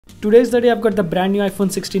Today is the day I've got the brand new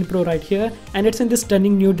iPhone 16 Pro right here, and it's in this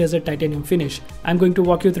stunning new Desert Titanium finish. I'm going to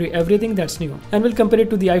walk you through everything that's new, and we'll compare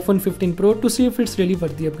it to the iPhone 15 Pro to see if it's really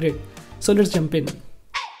worth the upgrade. So let's jump in.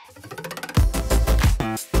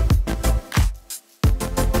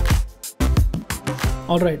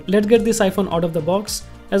 Alright, let's get this iPhone out of the box.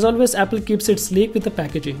 As always, Apple keeps it sleek with the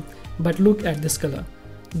packaging, but look at this color,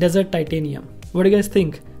 Desert Titanium. What do you guys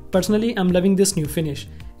think? Personally, I'm loving this new finish.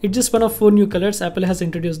 It's just one of 4 new colors Apple has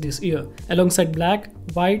introduced this year, alongside black,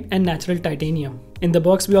 white and natural titanium. In the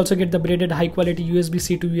box, we also get the braided high-quality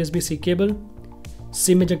USB-C to USB-C cable,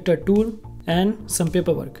 SIM ejector tool, and some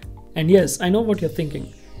paperwork. And yes, I know what you're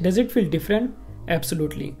thinking. Does it feel different?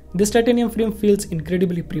 Absolutely. This titanium frame feels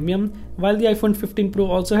incredibly premium. While the iPhone 15 Pro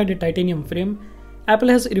also had a titanium frame, Apple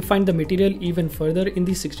has refined the material even further in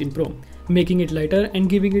the 16 Pro, making it lighter and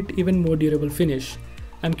giving it even more durable finish.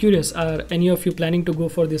 I'm curious, are any of you planning to go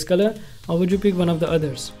for this color, or would you pick one of the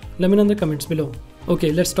others? Let me know in the comments below.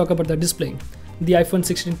 Okay, let's talk about the display. The iPhone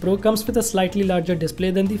 16 Pro comes with a slightly larger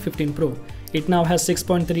display than the 15 Pro. It now has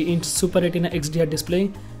 6.3-inch Super Retina XDR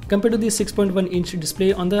display compared to the 6.1-inch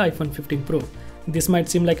display on the iPhone 15 Pro. This might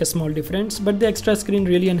seem like a small difference, but the extra screen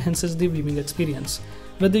really enhances the viewing experience,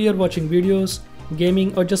 whether you're watching videos,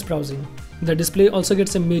 gaming or just browsing. The display also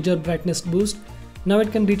gets a major brightness boost. Now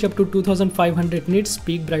it can reach up to 2500 nits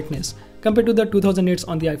peak brightness compared to the 2000 nits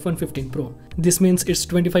on the iPhone 15 Pro. This means it's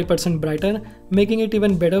 25% brighter, making it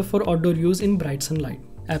even better for outdoor use in bright sunlight.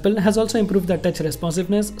 Apple has also improved the touch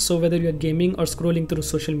responsiveness, so whether you're gaming or scrolling through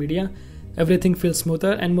social media, everything feels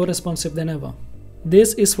smoother and more responsive than ever.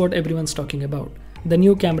 This is what everyone's talking about, the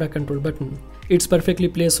new camera control button. It's perfectly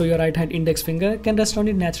placed so your right hand index finger can rest on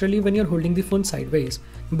it naturally when you're holding the phone sideways.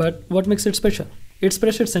 But what makes it special? It's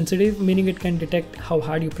pressure sensitive, meaning it can detect how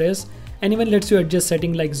hard you press and even lets you adjust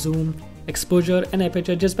settings like zoom, exposure and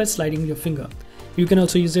aperture just by sliding your finger. You can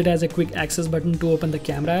also use it as a quick access button to open the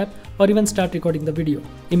camera app or even start recording the video.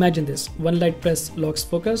 Imagine this, one light press locks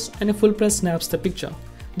focus and a full press snaps the picture,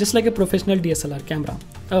 just like a professional DSLR camera.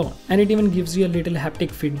 Oh, and it even gives you a little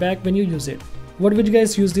haptic feedback when you use it. What would you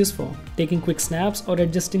guys use this for? Taking quick snaps or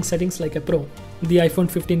adjusting settings like a pro? The iPhone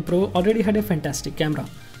 15 Pro already had a fantastic camera,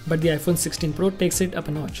 but the iPhone 16 Pro takes it up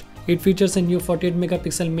a notch. It features a new 48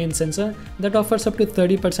 megapixel main sensor that offers up to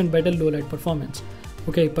 30% better low light performance.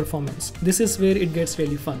 Okay, performance. This is where it gets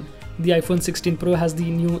really fun. The iPhone 16 Pro has the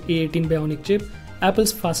new A18 Bionic chip,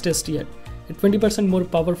 Apple's fastest yet, at 20% more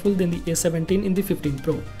powerful than the A17 in the 15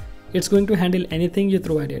 Pro. It's going to handle anything you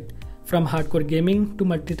throw at it, from hardcore gaming to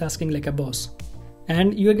multitasking like a boss.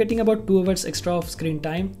 And you're getting about 2 hours extra of screen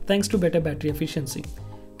time thanks to better battery efficiency.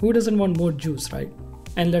 Who doesn't want more juice, right?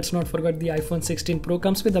 And let's not forget the iPhone 16 Pro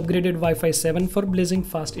comes with upgraded Wi-Fi 7 for blazing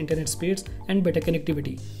fast internet speeds and better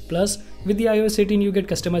connectivity. Plus, with the iOS 18 you get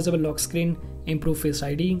customizable lock screen, improved Face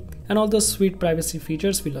ID, and all those sweet privacy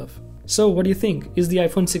features we love. So what do you think? Is the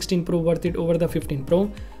iPhone 16 Pro worth it over the 15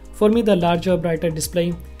 Pro? For me, the larger, brighter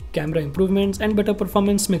display, camera improvements and better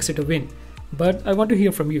performance makes it a win. But I want to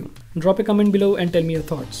hear from you. Drop a comment below and tell me your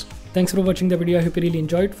thoughts. Thanks for watching the video. I hope you really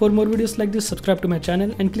enjoyed. For more videos like this, subscribe to my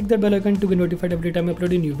channel and click that bell icon to be notified every time I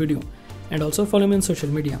upload a new video. And also follow me on social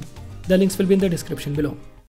media. The links will be in the description below.